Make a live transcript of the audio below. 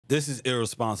This is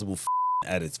irresponsible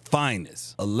at its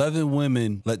finest. 11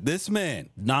 women, like this man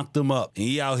knocked them up and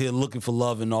he out here looking for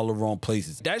love in all the wrong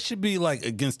places. That should be like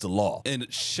against the law.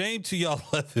 And shame to y'all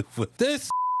 11 with this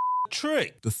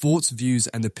trick. The thoughts, views,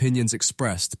 and opinions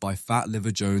expressed by Fat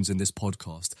Liver Jones in this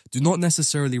podcast do not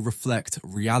necessarily reflect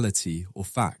reality or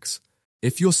facts.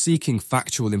 If you're seeking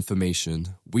factual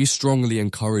information, we strongly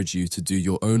encourage you to do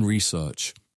your own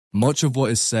research. Much of what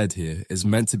is said here is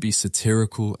meant to be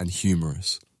satirical and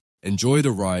humorous. Enjoy the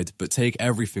ride, but take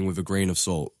everything with a grain of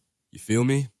salt. You feel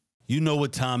me? You know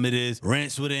what time it is.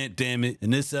 Rants with ANTDAMN. In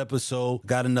this episode,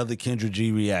 got another Kendra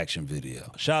G reaction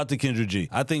video. Shout out to Kendra G.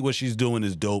 I think what she's doing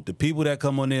is dope. The people that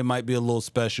come on there might be a little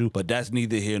special, but that's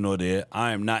neither here nor there.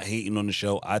 I am not hating on the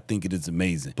show. I think it is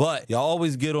amazing. But y'all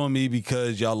always get on me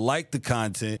because y'all like the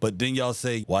content, but then y'all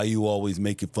say, why you always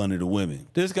making fun of the women?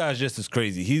 This guy's just as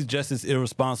crazy. He's just as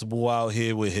irresponsible out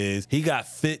here with his. He got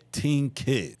 15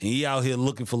 kids, and he out here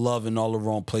looking for love in all the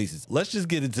wrong places. Let's just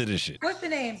get into this shit. What's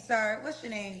your name, sir? What's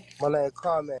your name? My name is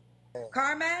Carman.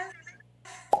 Carman?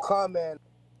 Carman,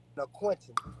 no,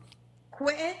 Quentin.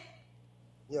 Quentin?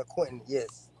 Yeah, Quentin,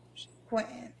 yes.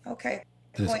 Quentin, okay.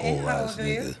 This Quentin, old how ass old are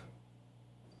you?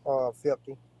 nigga.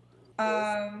 50.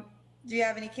 Do you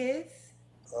have any kids?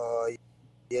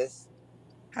 Yes.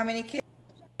 How many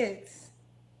kids?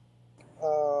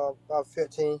 About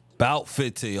 15. About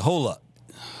 15. Hold up.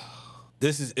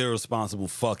 This is irresponsible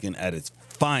fucking at its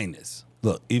finest.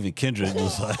 Look, even Kendra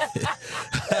was like,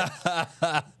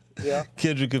 Yeah.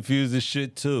 Kendra confused this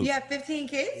shit too. You have 15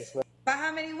 kids? Yes, ma'am. By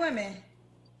how many women?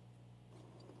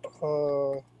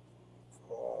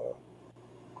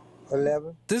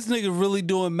 11. This nigga really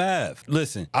doing math.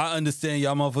 Listen, I understand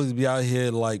y'all motherfuckers be out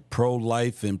here like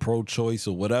pro-life and pro-choice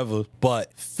or whatever,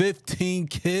 but 15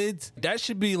 kids? That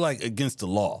should be like against the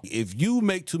law. If you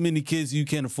make too many kids you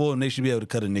can't afford them, they should be able to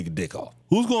cut a nigga dick off.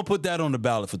 Who's gonna put that on the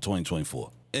ballot for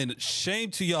 2024? And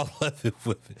shame to y'all 11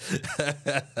 women.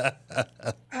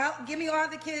 Give me all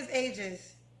the kids'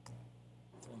 ages.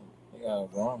 They all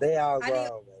grown, I need man.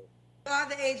 all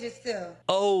the ages still.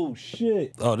 Oh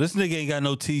shit. Oh, this nigga ain't got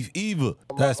no teeth either.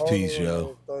 That's My peace, older one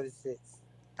yo. is 36.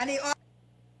 I need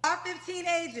all 15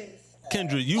 ages.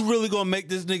 Kendra, you really gonna make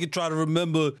this nigga try to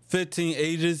remember 15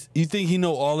 ages? You think he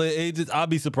know all their ages? I'll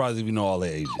be surprised if he know all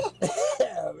their ages.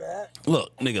 Yeah, man.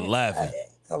 Look, nigga laughing.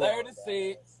 Come on,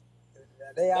 36,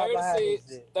 they all behind 36,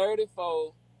 this shit.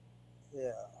 34.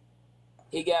 Yeah.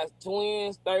 He got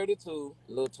twins, 32.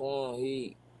 Little twin,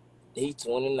 he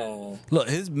 29. Look,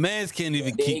 his mans can't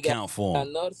even Then he keep got count for him.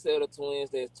 another set of twins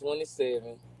that's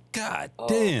 27. God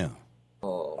damn.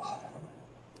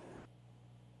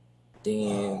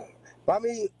 Then By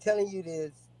me telling you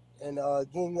this and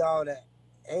giving you all the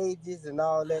ages and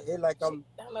all that, it's like I'm.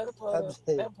 that part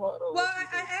of Well, I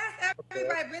asked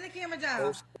everybody, bring the camera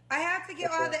down. I have to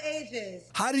get all the ages.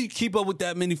 How do you keep up with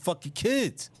that many fucking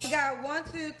kids? We got 1,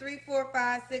 2, 3, 4,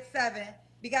 5, 6, 7.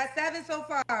 We got 7 so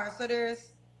far. So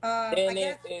there's I then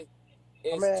guess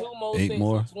it's Man. 2 more 8 sets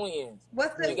more. of twins.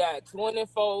 what's We the got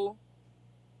 24.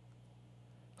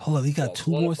 Hold up, he got Yeah,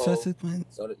 2 more 24. sets of men?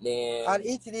 So then Out of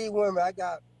each of these women, I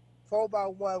got 4 by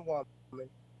one woman,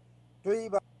 3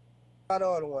 by the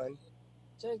other one.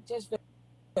 just finish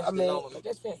I mean- the number, man.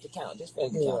 Just finish the count. Just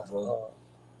finish the Yeah. count, bro.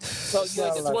 So you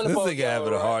at the This 24. This nigga having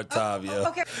a right? hard time, yo.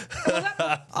 okay.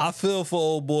 I feel for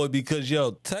old boy because,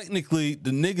 yo, technically,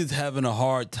 the nigga's having a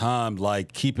hard time,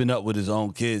 like, keeping up with his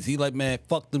own kids. He like, man,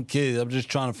 fuck them kids. I'm just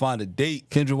trying to find a date.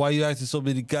 Kendra, why you asking so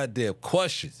many goddamn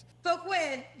questions? So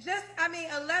Quinn,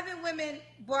 11 women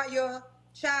brought your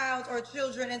child or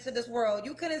children into this world.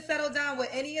 You couldn't settle down with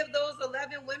any of those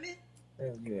 11 women?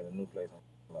 You at a new place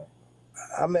in life.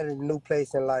 I'm at a new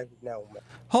place in life now, man.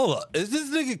 Hold up, is this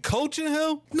nigga coaching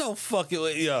him? No fucking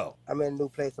way, yo. I'm in a new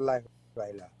place in life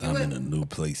right now. I'm in a new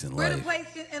place in Where the life.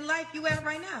 place in life you at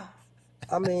right now?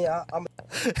 I mean, I'm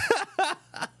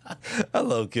I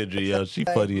love Kendra, yo. She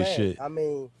a funny as man. shit. I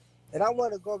mean, and I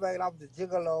want to go back and I was a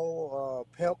gigolo,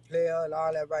 pimp player and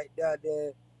all that right there.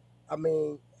 Then, I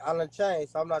mean, I done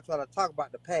changed, so I'm not trying to talk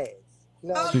about the past. You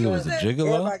know what I'm She you was was a a-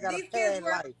 gigolo? Everybody got These a kids past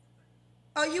were- life.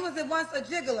 Oh, you was once a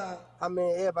gigolo. I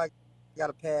mean, everybody got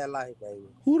a past life, baby.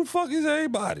 Who the fuck is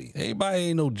everybody? Everybody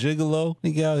ain't no gigolo.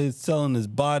 Nigga out here selling his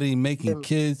body, making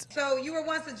kids. So you were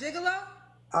once a gigolo?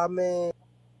 I mean,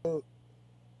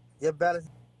 you balance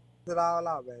it all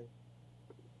out, baby.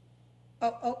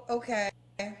 Oh, okay.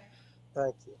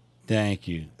 Thank you. Thank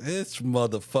you. This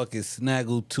motherfucking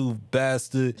snaggletooth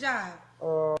bastard.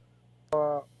 Job.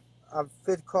 I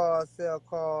fit cars, sell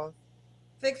cars,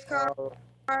 Fix cars,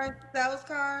 sells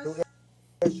cars. do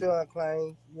insurance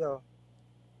claims. You know,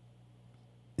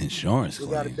 Insurance we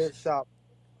got a claims. big shop.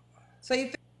 So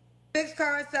you fix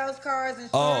cars, sells cars,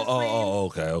 insurance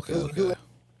Okay. Do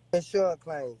insurance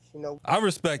claims, you know. I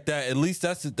respect that. At least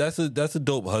that's a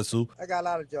dope hustle. I got a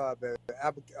lot of jobs, baby.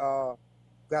 I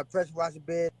got pressure washing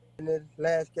business,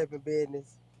 landscaping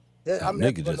business. I'm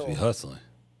an Nigga just be hustling.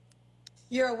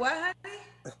 You're a what, honey?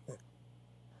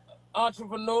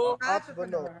 Entrepreneur.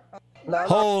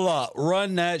 Hold up,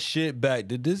 run that shit back.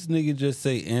 Did this nigga just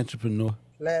say entrepreneur?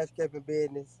 Landscaping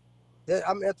business.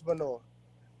 I'm an entrepreneur.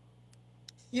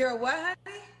 You're a what,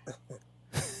 honey?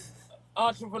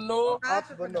 Entrepreneur.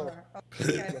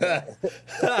 Okay.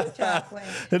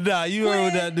 Nah, you heard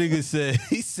what that nigga said.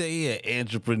 He said he an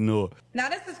entrepreneur. Now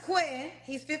this is Quentin.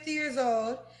 He's 50 years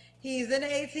old. He's in the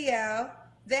ATL.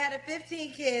 They had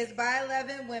 15 kids by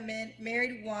 11 women,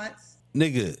 married once.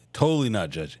 Nigga, totally not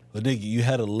judging. But nigga, you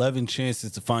had 11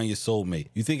 chances to find your soulmate.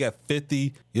 You think at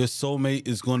 50, your soulmate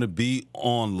is going to be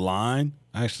online?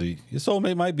 Actually, your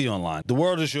soulmate might be online. The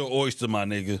world is your oyster, my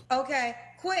nigga. Okay.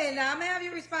 Quentin, now I'm going to have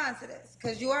you respond to this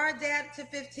because you are a dad to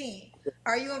 15.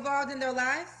 Are you involved in their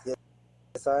lives?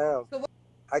 Yes, I am. So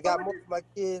I got most of my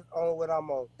kids on what I'm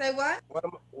on. Say what?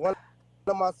 One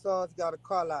of my sons got a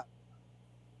car lot.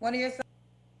 One of your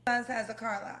sons has a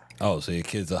car lot. Oh, so your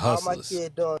kids are hustlers. All my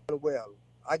kids doing well.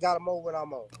 I got them on what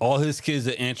I'm on. All his kids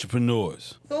are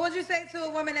entrepreneurs. So what would you say to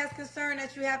a woman that's concerned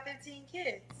that you have 15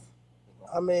 kids?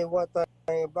 I mean, one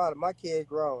thing about it, my kids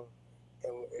grown.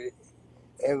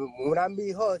 And when I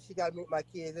meet her, she got to meet my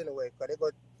kids anyway, because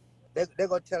they're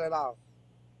going to tell it all.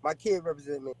 My kids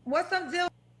represent me. What's some deal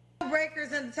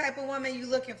breakers in the type of woman you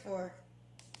looking for?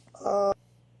 What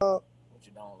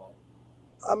you don't like?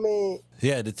 I mean... He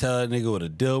had to tell that nigga what a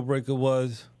deal breaker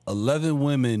was. 11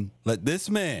 women, like this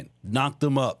man, knocked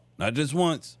them up. Not just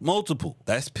once, multiple.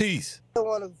 That's peace. I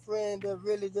want a friend that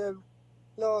really just, you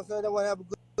know what I'm saying, that want to have a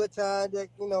good time, that,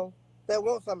 you know, that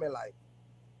wants something in life.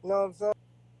 You know what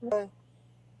I'm saying?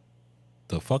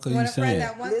 The fuck are You you want a friend saying?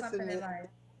 that wants something in life.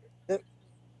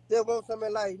 They want something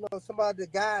in life, you know, somebody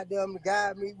to guide them, to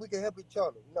guide me. We can help each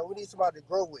other. You know, we need somebody to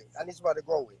grow with. I need somebody to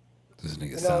grow with. This nigga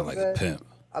You know sound what like I'm a saying? pimp.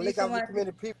 I look out for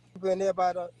community people and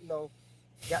everybody, you know,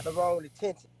 got the wrong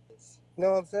intentions. You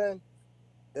know what I'm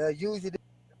saying? Use it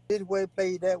this way,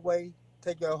 play it that way,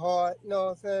 take your heart. You know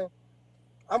what I'm saying?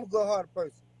 I'm a good-hearted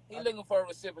person. He looking for a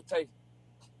reciprocation.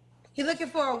 He looking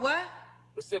for a what?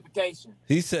 Reciprocation.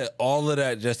 He said all of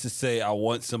that just to say I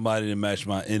want somebody to match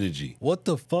my energy. What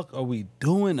the fuck are we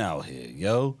doing out here,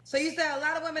 yo? So you said a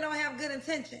lot of women don't have good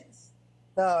intentions.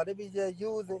 No, they be just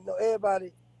using, you know,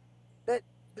 everybody. That,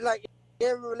 like,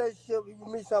 every relationship, you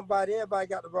meet somebody, everybody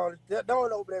got the wrong, they don't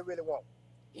know what they really want.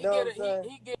 You know what I'm saying?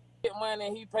 He get money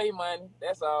and he pay money.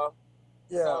 That's all.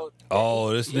 Yeah. So,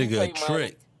 Oh, this nigga a pay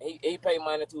trick. Money. He pay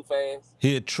money too fast.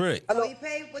 He a trick. Oh, he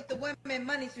paid with the women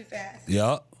money too fast.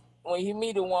 Yup. When he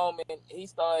meet a woman, he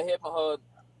started helping her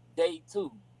date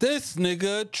too. This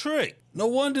nigga a trick. No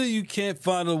wonder you can't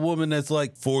find a woman that's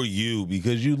like for you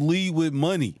because you lead with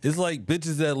money. It's like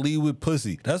bitches that lead with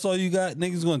pussy. That's all you got.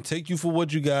 Niggas gonna take you for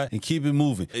what you got and keep it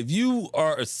moving. If you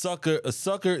are a sucker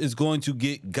is going to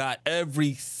get got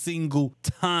every single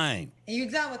time. And you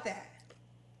done with that?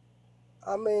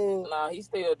 I mean... Nah, he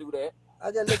still do that.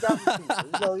 I just look out for people,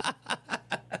 you know.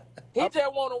 He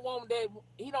just want a woman that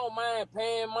he don't mind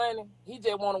paying money. He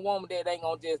just want a woman that ain't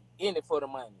gonna just in it for the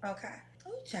money. Okay.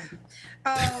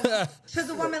 Should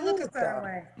the woman look a certain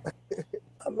way?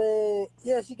 I mean,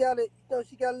 yeah, she got it. You know,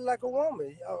 she got it like a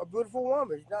woman, a beautiful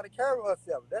woman. She's not to carry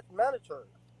herself. That's mandatory.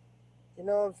 You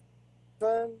know what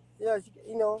I'm saying? Yeah, she,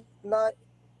 you know, not.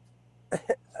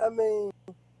 I mean,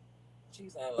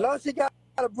 long she got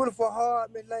a beautiful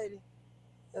heart, Miss Lady,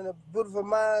 and a beautiful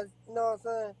mind. You know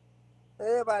what I'm saying?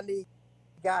 Everybody needs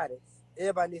guidance.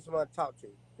 Everybody needs someone to talk to.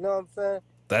 You know what I'm saying?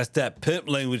 That's that pimp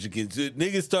language again.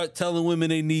 Niggas start telling women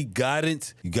they need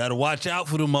guidance. You gotta watch out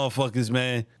for them motherfuckers,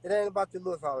 man. It ain't about your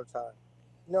looks all the time.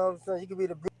 You know what I'm saying? You can be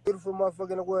the beautiful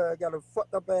motherfucker in the world. Got a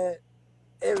fucked up ass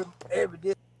every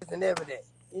this and every that.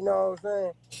 You know what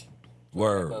I'm saying?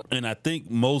 Word. And I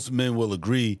think most men will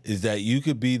agree is that you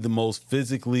could be the most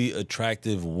physically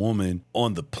attractive woman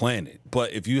on the planet.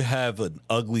 But if you have an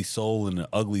ugly soul and an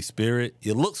ugly spirit,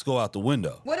 your looks go out the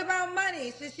window. What about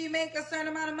money? Should she make a certain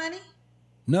amount of money?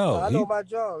 No. I know my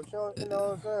job. You know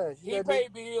what I'm saying? He pay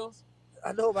bills.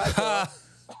 I know my job.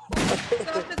 So should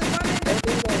the woman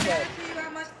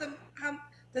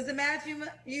does it matter to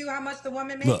you how much the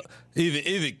woman makes? Look,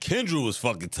 even Kendra was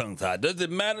fucking tongue-tied. Does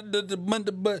it matter?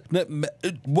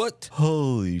 What?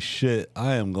 Holy shit.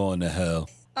 I am going to hell.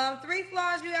 3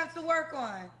 flaws you have to work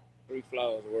on. 3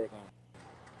 flaws to work on.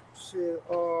 Shit,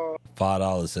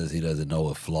 $5 says he doesn't know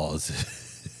what flaws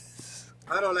is.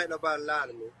 I don't like nobody lie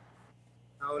to me.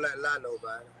 I don't like lie to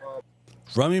nobody.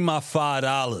 Run me my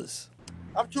 $5.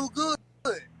 I'm too good.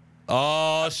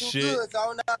 Oh, I'm too shit. good, so I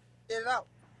don't know how to get it out.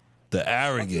 The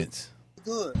arrogance.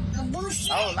 Good. I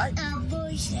don't like it. You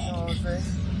know what I'm saying?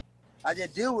 I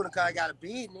just deal with it because I got a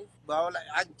business, but I, like,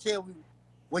 I can tell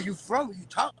where you from when you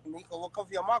talk to me, because what comes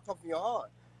from your mouth comes from your heart.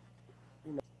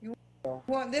 You know.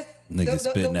 Want this? Nigga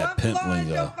spitting that pimp flaw is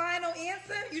your lingo. final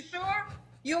answer? You sure?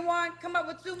 You want come up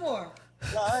with 2 more?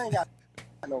 No, I ain't got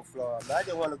no flaw, man. I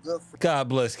just want a good friend. God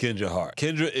bless Kendra Hart.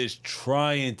 Kendra is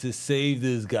trying to save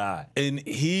this guy, and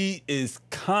he is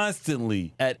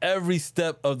constantly, at every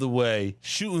step of the way,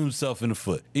 shooting himself in the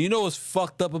foot. And you know what's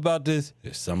fucked up about this?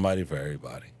 There's somebody for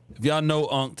everybody. If y'all know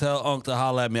Unc, tell Unc to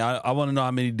holler at me. I want to know how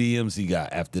many DMs he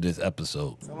got after this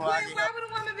episode. Wait, why would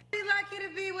a woman be lucky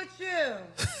to be with you?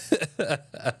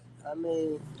 I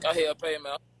mean, Go ahead, pay him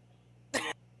out.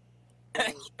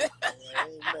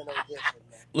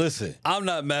 Listen, I'm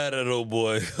not mad at old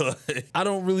boy. I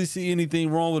don't really see anything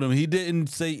wrong with him. He didn't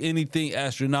say anything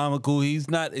astronomical. He's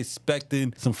not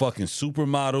expecting some fucking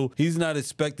supermodel. He's not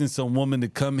expecting some woman to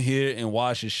come here and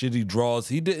wash his shitty drawers.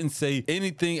 He didn't say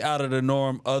anything out of the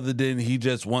norm other than he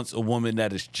just wants a woman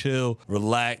that is chill,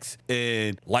 relaxed,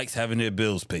 and likes having their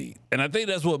bills paid. And I think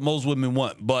that's what most women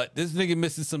want. But this nigga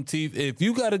missing some teeth. If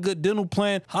you got a good dental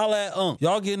plan, holla at Unc.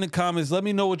 Y'all get in the comments. Let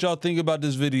me know what y'all think about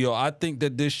this video. I think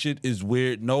that this shit is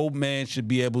weird. No man should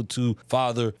be able to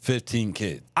father 15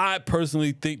 kids. I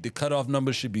personally think the cutoff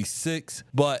number should be 6,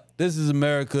 but this is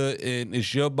America and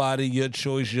it's your body, your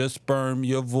choice, your sperm,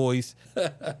 your voice.